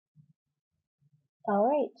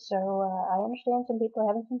Alright, so I understand some people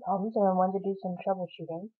are having some problems and I wanted to do some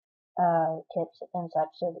troubleshooting tips and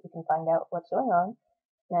such so that we can find out what's going on.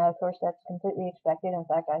 Now, of course, that's completely expected. In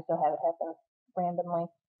fact, I still have it happen randomly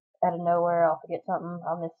out of nowhere. I'll forget something,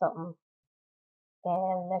 I'll miss something,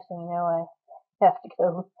 and next thing you know, I have to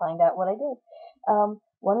go find out what I did.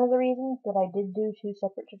 One of the reasons that I did do two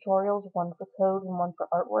separate tutorials, one for code and one for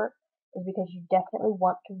artwork, is because you definitely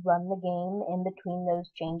want to run the game in between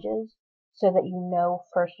those changes so that you know,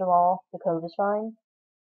 first of all, the code is fine,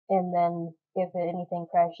 and then if anything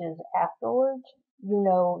crashes afterwards, you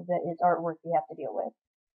know that it's artwork you have to deal with.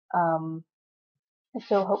 Um,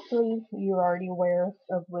 so hopefully you're already aware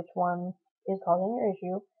of which one is causing your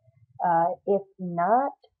issue. If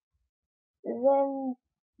not, then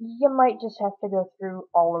you might just have to go through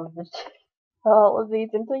all of this, all of these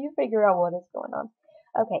until you figure out what is going on.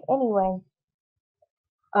 Okay, anyway,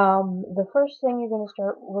 the first thing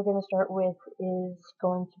we're gonna start with is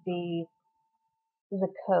going to be the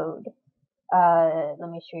code. Let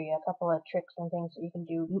me show you a couple of tricks and things that you can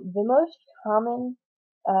do. The most common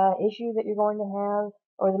issue that you're going to have,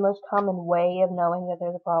 or the most common way of knowing that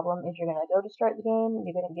there's a problem, is you're going to go to start the game,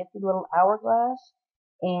 you're going to get the little hourglass,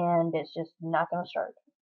 and it's just not going to start.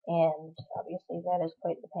 And obviously that is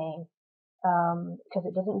quite the pain, because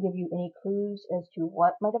it doesn't give you any clues as to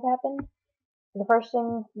what might have happened. The first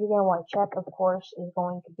thing you're going to want to check, of course, is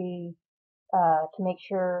going to be to make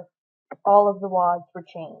sure all of the WODs were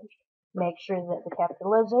changed. Make sure that the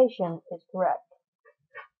capitalization is correct.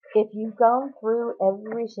 If you've gone through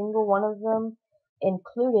every single one of them,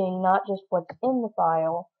 including not just what's in the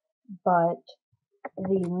file, but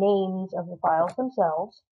the names of the files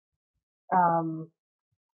themselves, um,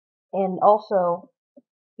 and also,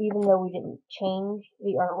 even though we didn't change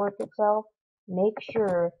the artwork itself, make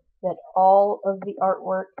sure that all of the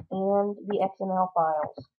artwork and the XML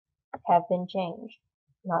files have been changed.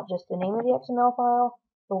 Not just the name of the XML file,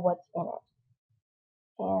 but what's in it.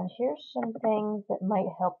 And here's some things that might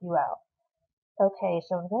help you out. Okay,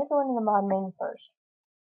 so we're going to go into the mod main first.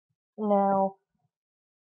 Now,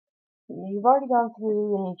 you've already gone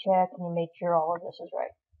through and you checked and you made sure all of this is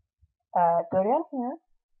right. Go down here,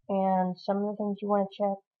 and some of the things you want to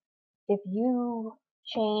check, if you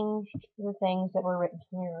changed the things that were written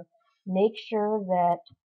here, make sure that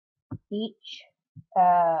each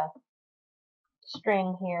uh,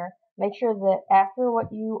 string here, make sure that after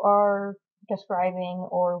what you are describing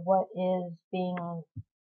or what is being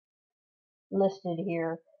listed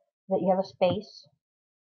here, that you have a space,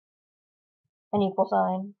 an equal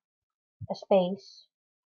sign, a space,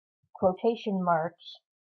 quotation marks,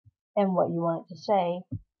 and what you want it to say,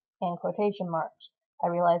 and quotation marks. I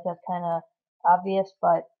realize that's kind of obvious,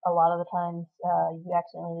 but a lot of the times you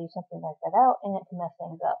accidentally leave something like that out, and it can mess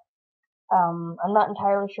things up. I'm not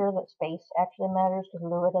entirely sure that space actually matters because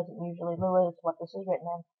Lua is what this is written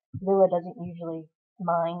in. Lua doesn't usually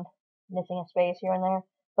mind missing a space here and there,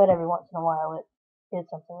 but every once in a while it is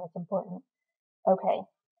something that's important. Okay.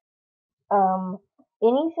 Um,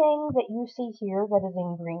 Anything that you see here that is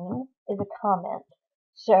in green is a comment.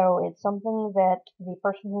 So it's something that the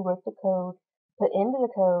person who wrote the code put into the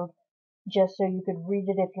code just so you could read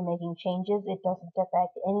it if you're making changes. It doesn't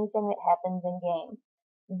affect anything that happens in game.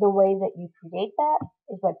 The way that you create that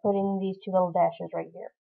is by putting these two little dashes right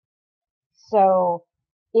here. So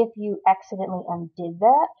if you accidentally undid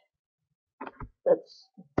that, let's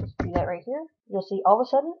just do that right here, you'll see all of a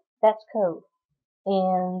sudden that's code.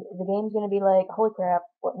 And the game's going to be like, holy crap,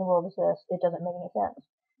 what in the world is this? It doesn't make any sense.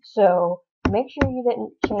 So make sure you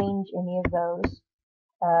didn't change any of those.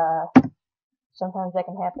 Sometimes that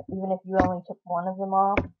can happen, even if you only took one of them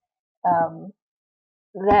off. Um,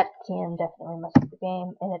 that can definitely mess up the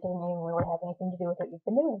game, and it doesn't even really have anything to do with what you've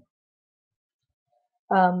been doing.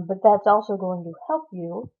 But that's also going to help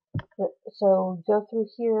you. So go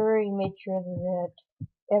through here, you made sure that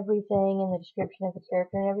everything in the description of the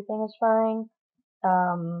character and everything is fine.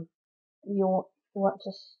 You want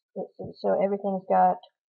to, let's see, so everything's got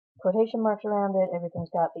quotation marks around it,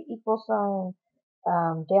 everything's got the equal sign.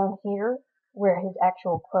 Down here, where his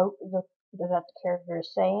actual quote that the character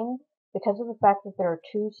is saying, because of the fact that there are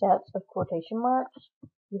two sets of quotation marks,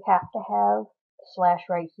 you have to have a slash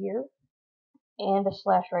right here and a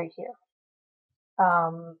slash right here.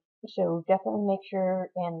 So definitely make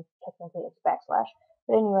sure, and technically it's backslash,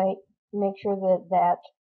 but anyway, make sure that that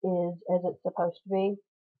is as it's supposed to be,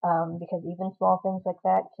 because even small things like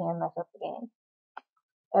that can mess up the game.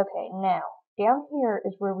 Okay, now, down here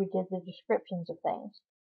is where we did the descriptions of things.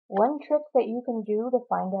 One trick that you can do to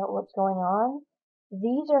find out what's going on,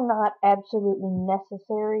 these are not absolutely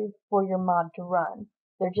necessary for your mod to run.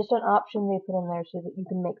 They're just an option they put in there so that you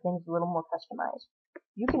can make things a little more customized.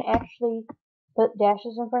 You can actually put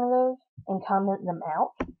dashes in front of those and comment them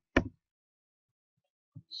out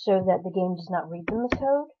so that the game does not read them as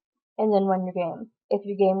code, and then run your game. If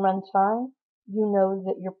your game runs fine, you know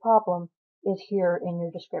that your problem is here in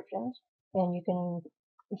your descriptions, and you can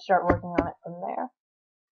start working on it from there.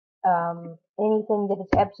 Anything that is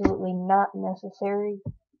absolutely not necessary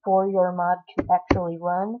for your mod to actually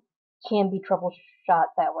run can be troubleshot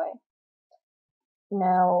that way.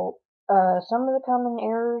 Now, some of the common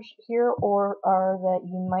errors here are that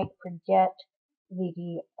you might forget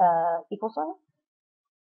the equal sign,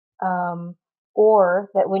 or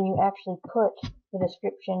that when you actually put the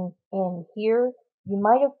description in here, you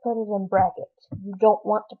might have put it in brackets. You don't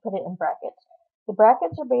want to put it in brackets. The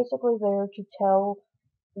brackets are basically there to tell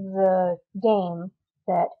the game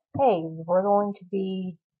that, hey, we're going to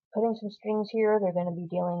be putting some strings here, they're going to be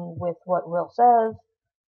dealing with what Will says,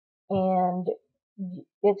 and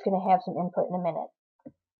it's going to have some input in a minute.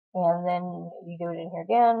 And then you do it in here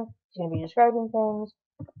again, it's going to be describing things,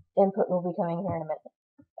 input will be coming here in a minute.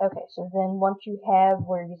 Okay, so then once you have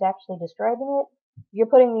where he's actually describing it, you're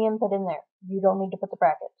putting the input in there. You don't need to put the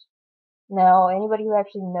brackets. Now, anybody who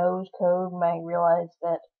actually knows code might realize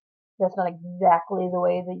that that's not exactly the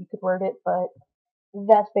way that you could word it, but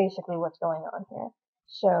that's basically what's going on here.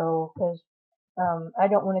 So, because I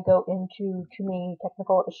don't want to go into too many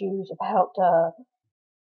technical issues about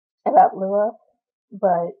Lua,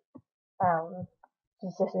 but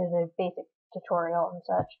since this is a basic tutorial and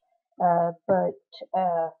such,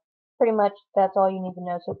 pretty much that's all you need to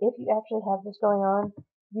know. So if you actually have this going on,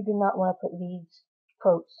 you do not want to put these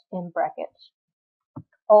quotes in brackets.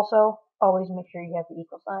 Also, always make sure you have the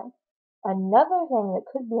equal sign. Another thing that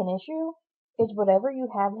could be an issue is whatever you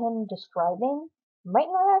have him describing might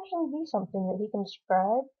not actually be something that he can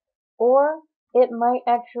describe, or it might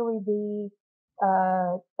actually be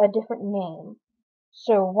a different name.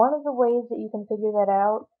 So one of the ways that you can figure that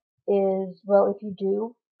out is, well, if you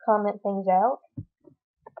do comment things out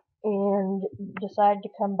and decide to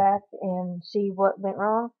come back and see what went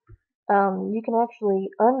wrong, you can actually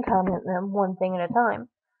uncomment them one thing at a time.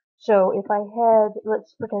 So if I had,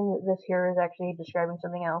 let's pretend that this here is actually describing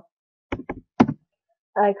something else.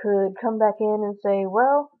 I could come back in and say,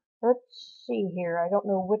 well, let's see here. I don't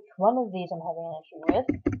know which one of these I'm having an issue with.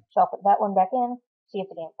 So I'll put that one back in, see if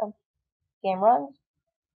the game runs.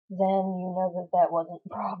 Then you know that that wasn't the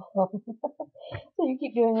problem. So you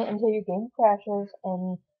keep doing it until your game crashes,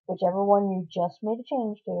 and whichever one you just made a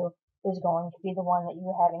change to is going to be the one that you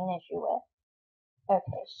were having an issue with.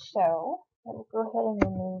 Okay, so I will go ahead and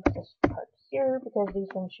remove this part here because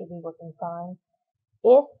these things should be working fine.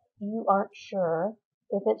 If you aren't sure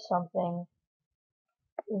if it's something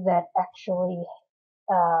that actually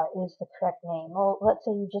is the correct name, well, let's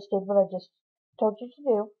say you just did what I just told you to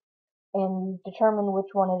do, and you determine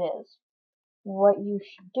which one it is. What you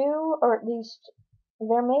should do, or at least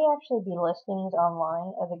there may actually be listings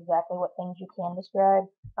online of exactly what things you can describe.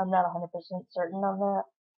 I'm not 100% certain on that.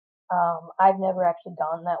 I've never actually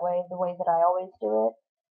gone that way. The way that I always do it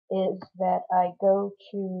is that I go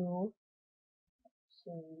to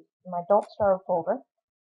my Don't Starve folder,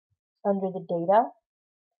 under the data,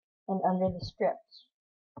 and under the scripts.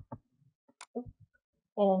 And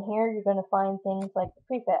in here you're going to find things like the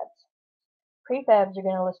prefabs. Prefabs are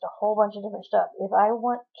going to list a whole bunch of different stuff. If I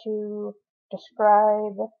want to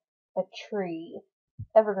describe a tree,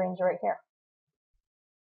 evergreens are right here.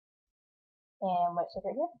 And what's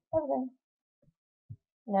right here? Evergreen.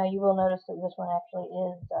 Now you will notice that this one actually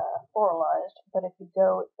is pluralized, but if you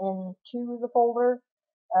go into the folder,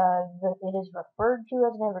 it is referred to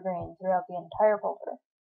as an evergreen throughout the entire folder.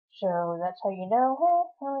 So that's how you know,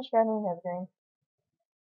 hey, I'm describing an evergreen.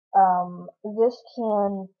 This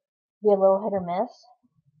can be a little hit or miss.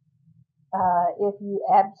 If you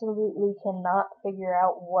absolutely cannot figure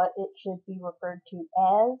out what it should be referred to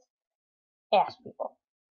as, ask people.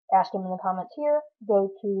 Ask them in the comments here. Go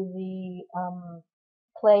to the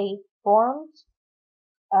Play forums.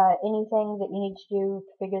 Anything that you need to do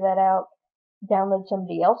to figure that out, download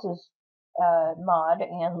somebody else's mod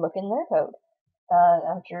and look in their code.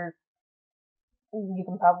 I'm sure you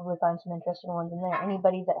can probably find some interesting ones in there.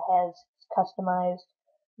 Anybody that has customized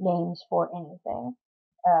names for anything.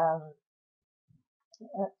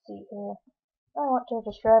 Let's see here. I want to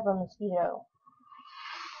describe a mosquito.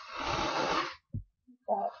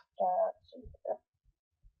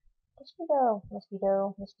 Mosquito,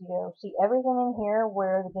 mosquito, mosquito. See, everything in here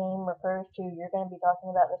where the game refers to you're going to be talking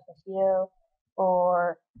about this mosquito,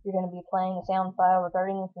 or you're going to be playing a sound file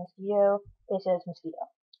regarding this mosquito, it says mosquito.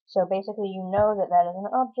 So basically you know that that is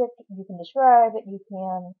an object you can describe, you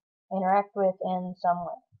can interact with in some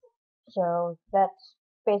way. So that's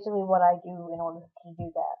basically what I do in order to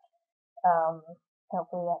do that.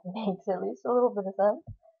 Hopefully that makes at least a little bit of sense.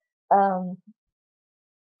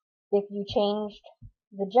 If you changed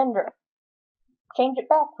the gender, change it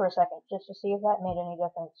back for a second just to see if that made any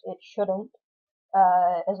difference. It shouldn't,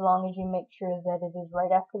 as long as you make sure that it is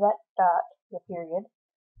right after that dot, the period,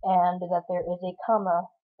 and that there is a comma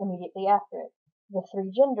immediately after it. The three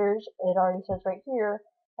genders, it already says right here,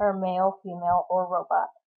 are male, female, or robot.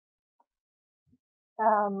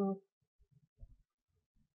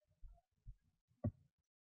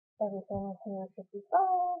 Everything here should be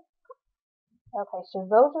fine. Okay, so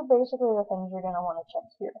those are basically the things you're going to want to check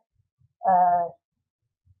here.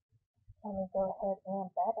 Let me go ahead and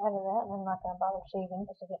back out of that, and I'm not going to bother saving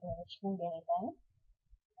because I didn't really change anything.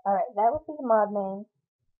 Alright, that would be the mod main.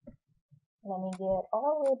 Let me get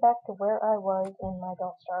all the way back to where I was in my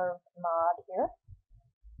Don't Starve mod here.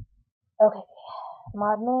 Okay,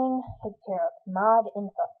 mod main, take care of mod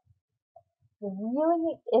info.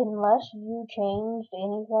 Really, unless you changed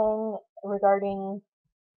anything regarding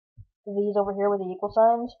these over here with the equal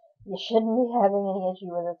signs, you shouldn't be having any issue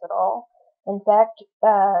with this at all. In fact,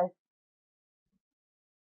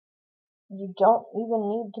 you don't even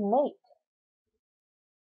need to make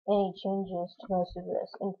any changes to most of this.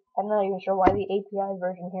 And I'm not even sure why the API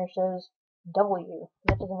version here says W.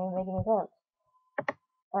 That doesn't even make any sense.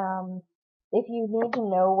 If you need to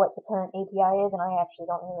know what the current API is, and I actually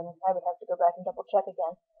don't even, I would have to go back and double check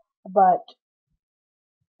again, but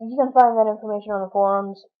you can find that information on the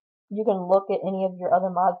forums. You can look at any of your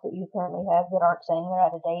other mods that you currently have that aren't saying they're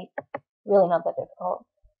out of date. Really not that difficult.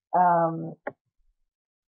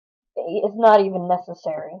 It's not even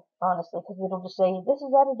necessary, honestly, because it'll just say, this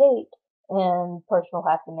is out of date, and the person will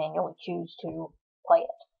have to manually choose to play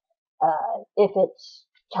it. If it's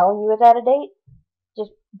telling you it's out of date,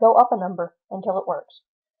 just go up a number until it works.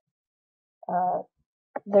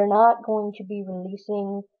 They're not going to be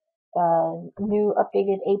releasing new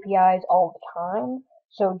updated APIs all the time,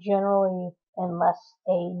 so generally, unless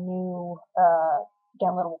a new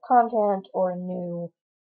downloadable content or a new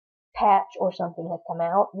patch or something has come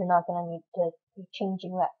out, you're not going to need to be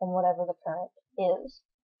changing that from whatever the current is.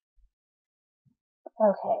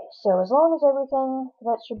 Okay, so as long as everything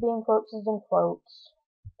that should be in quotes is in quotes,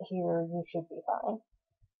 here you should be fine.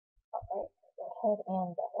 Alright, go ahead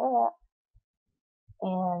and back out of that.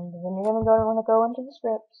 And then you're going to want to go into the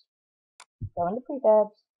scripts, go into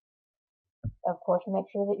prefabs. Of course, make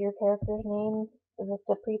sure that your character's name, that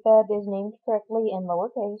the prefab is named correctly in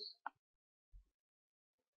lowercase.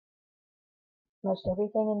 Most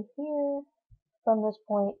everything in here from this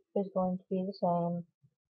point is going to be the same.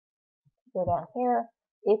 Go down here.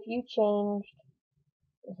 If you changed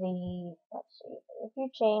if you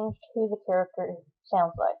changed who the character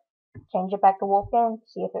sounds like, change it back to Wolfgang,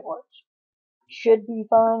 see if it works. Should be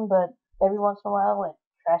fine, but every once in a while it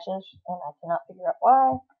crashes, and I cannot figure out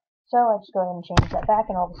why. So I just go ahead and change that back,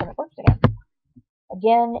 and all of a sudden it works again.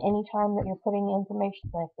 Again, anytime that you're putting information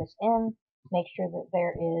like this in, make sure that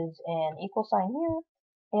there is an equal sign here,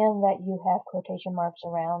 and that you have quotation marks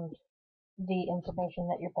around the information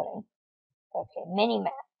that you're putting. Okay,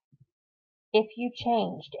 minimap. If you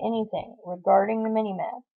changed anything regarding the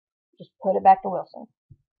minimap, just put it back to Wilson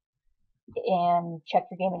and check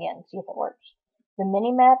your game again, see if it works. The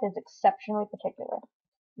minimap is exceptionally particular.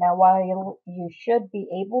 Now, while you should be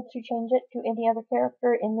able to change it to any other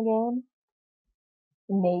character in the game,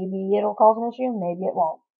 maybe it'll cause an issue, maybe it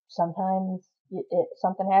won't. Sometimes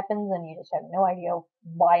something happens and you just have no idea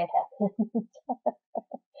why it happened.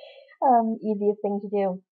 Easiest thing to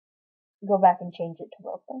do, go back and change it to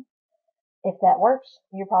Wilson. If that works,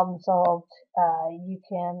 your problem solved. You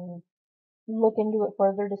can look into it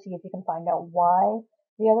further to see if you can find out why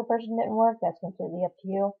the other person didn't work. That's completely up to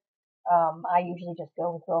you. I usually just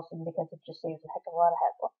go with Wilson because it just saves a heck of a lot of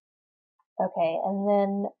hassle. Okay, and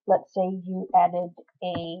then let's say you added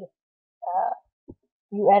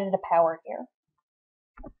a power here.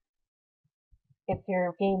 If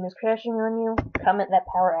your game is crashing on you, comment that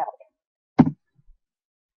power out.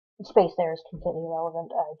 The space there is completely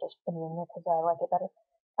irrelevant. I just put it in there because I like it better.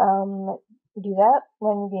 Do that,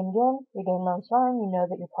 run your game again, your game runs fine, you know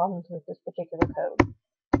that your problem's with this particular code.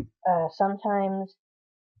 Sometimes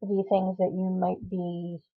the things that you might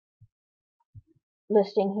be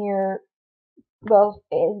listing here, well,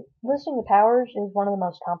 listing the powers is one of the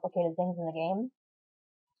most complicated things in the game,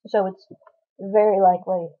 so it's very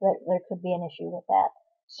likely that there could be an issue with that.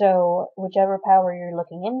 So whichever power you're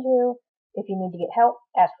looking into, if you need to get help,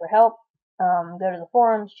 ask for help, go to the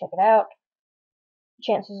forums, check it out.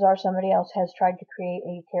 chances are somebody else has tried to create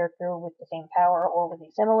a character with the same power or with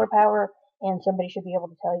a similar power, and somebody should be able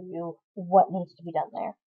to tell you what needs to be done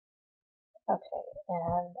there. Okay,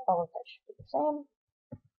 and all of that should be the same.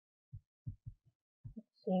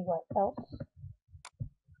 Let's see what else.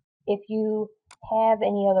 If you have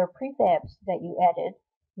any other prefabs that you added,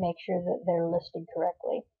 make sure that they're listed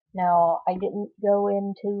correctly. Now, I didn't go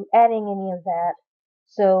into adding any of that,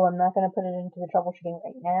 so I'm not going to put it into the troubleshooting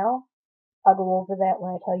right now. I'll go over that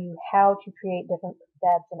when I tell you how to create different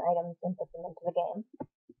prefabs and items and put them into the game.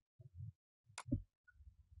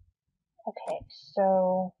 Okay,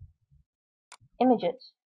 so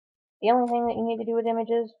images. The only thing that you need to do with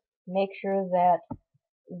images, make sure that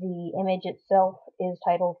the image itself is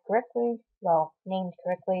titled correctly, well, named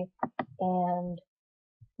correctly, and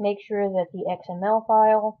make sure that the XML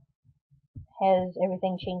file has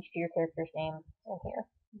everything changed to your character's name in here.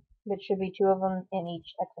 There should be 2 of them in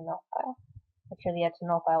each XML file. Make sure the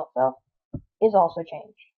XML file itself is also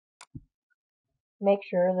changed. Make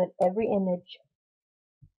sure that every image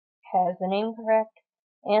has the name correct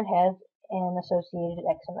and has an associated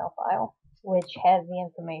XML file, which has the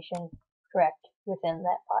information correct within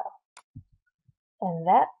that file. And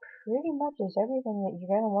that pretty much is everything that you're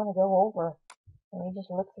going to want to go over. Let me just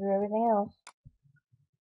look through everything else.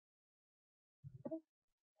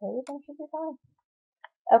 Everything should be fine.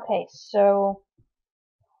 Okay, so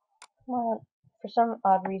well, for some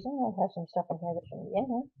odd reason, I have some stuff in here that shouldn't be in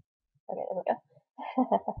here. Okay, there we go.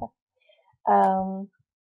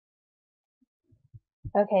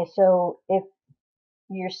 Okay, so if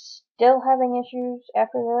you're still having issues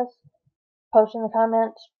after this, post in the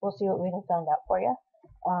comments. We'll see what we can find out for you.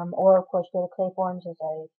 Or, of course, go to Clay Forums as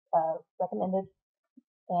I recommended,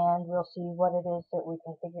 and we'll see what it is that we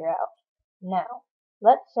can figure out. Now,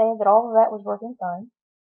 let's say that all of that was working fine,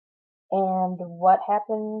 and what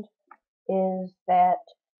happened is that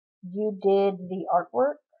you did the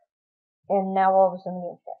artwork, and now all of a sudden the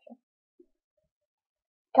game's crashing.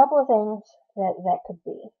 Couple of things that could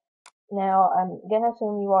be. Now, I'm gonna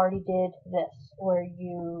assume you already did this, where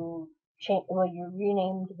you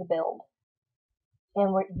renamed the build,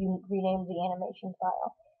 and where you renamed the animation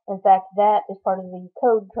file. In fact, that is part of the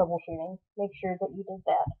code troubleshooting. Make sure that you did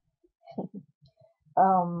that.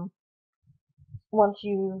 Once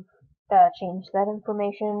you've changed that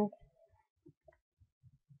information,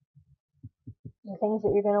 the things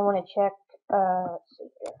that you're going to want to check, let's see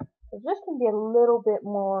here, because this can be a little bit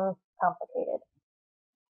more complicated.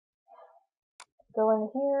 Go in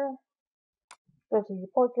here, go to your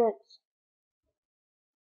portraits.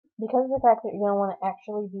 Because of the fact that you're going to want to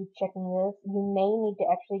actually be checking this, you may need to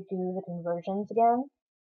actually do the conversions again.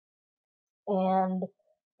 And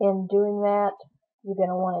in doing that, you're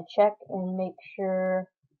going to want to check and make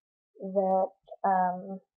sure that,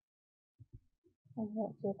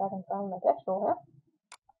 let's see if I can find my text tool here.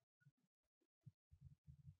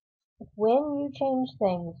 When you change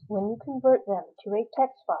things, when you convert them to a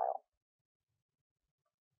text file,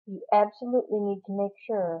 you absolutely need to make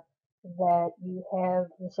sure that you have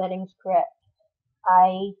the settings correct.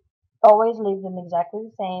 I always leave them exactly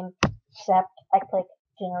the same, except I click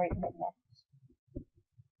generate bitmaps.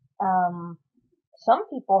 Some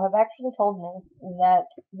people have actually told me that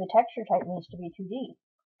the texture type needs to be 2D.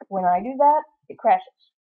 When I do that, it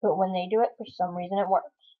crashes. But when they do it, for some reason it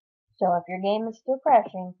works. So if your game is still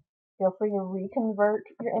crashing, feel free to reconvert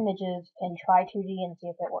your images and try 2D and see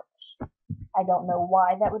if it works. I don't know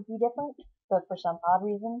why that would be different, but for some odd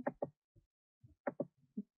reason,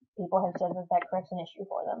 people have said that that corrects an issue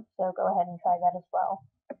for them. So go ahead and try that as well.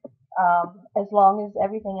 As long as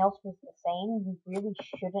everything else was the same, you really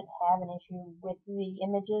shouldn't have an issue with the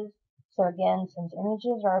images. So again, since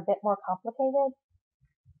images are a bit more complicated,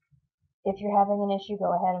 if you're having an issue,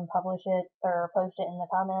 go ahead and publish it or post it in the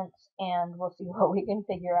comments, and we'll see what we can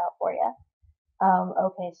figure out for you.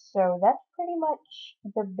 Okay, so that's pretty much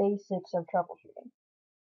the basics of troubleshooting.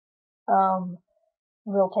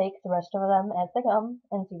 We'll take the rest of them as they come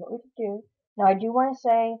and see what we can do. Now, I do want to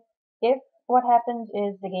say, if what happens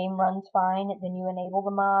is the game runs fine, then you enable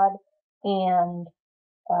the mod, and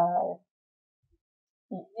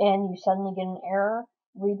you suddenly get an error,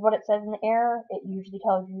 read what it says in the error. It usually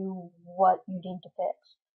tells you what you need to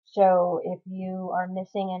fix. So if you are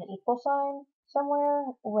missing an equal sign somewhere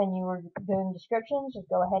when you were doing descriptions, just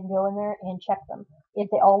go ahead and go in there and check them. If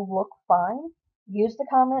they all look fine, use the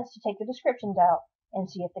comments to take the descriptions out and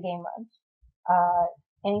see if the game runs.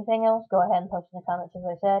 Anything else, go ahead and post in the comments as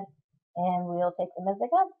I said, and we'll take them as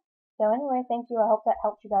they come. So anyway, thank you. I hope that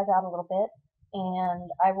helped you guys out a little bit,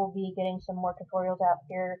 and I will be getting some more tutorials out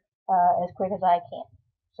here as quick as I can.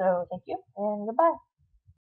 So thank you, and goodbye.